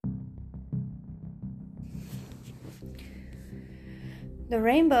The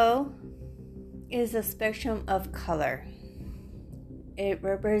rainbow is a spectrum of color. It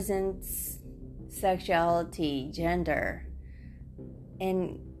represents sexuality, gender,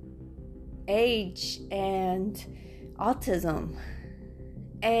 and age, and autism.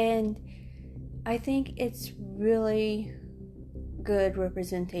 And I think it's really good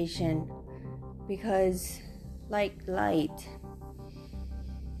representation because, like light,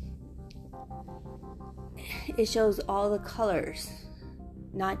 it shows all the colors,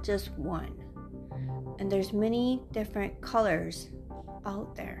 not just one. And there's many different colors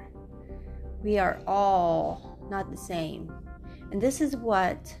out there. We are all not the same. And this is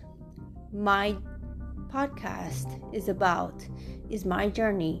what my podcast is about, is my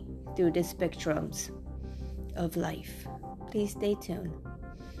journey through the spectrums of life. Please stay tuned.